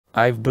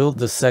I've built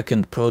the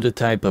second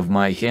prototype of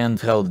my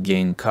handheld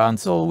game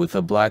console with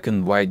a black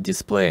and white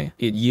display.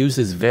 It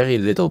uses very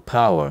little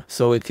power,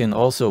 so it can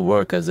also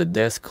work as a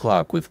desk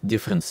clock with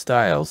different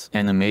styles,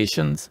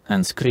 animations,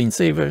 and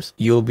screensavers.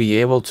 You'll be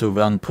able to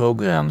run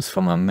programs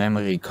from a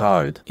memory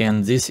card.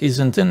 And this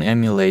isn't an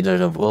emulator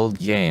of old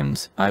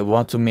games. I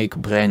want to make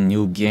brand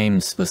new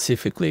games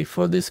specifically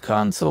for this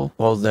console,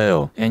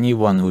 although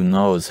anyone who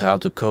knows how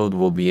to code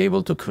will be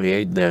able to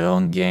create their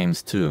own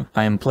games too.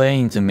 I am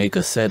planning to make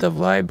a set of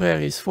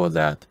libraries for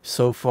that.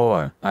 So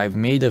far, I've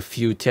made a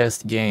few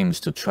test games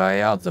to try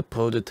out the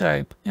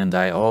prototype, and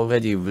I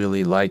already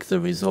really like the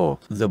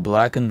result. The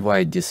black and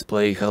white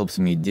display helps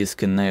me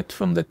disconnect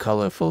from the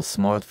colorful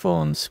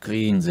smartphone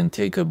screens and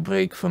take a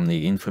break from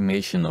the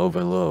information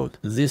overload.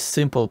 This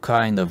simple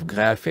kind of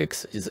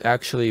graphics is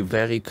actually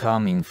very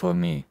calming for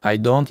me. I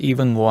don't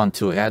even want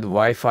to add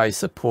Wi-Fi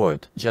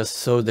support, just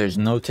so there's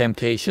no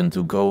temptation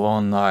to go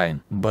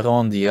online. But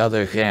on the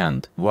other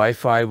hand,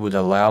 Wi-Fi would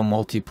allow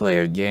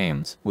multiplayer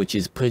games, which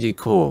is pretty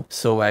cool,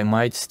 so I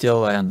might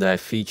still add that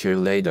feature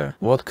later.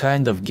 What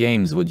kind of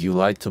games would you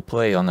like to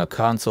play on a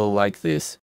console like this?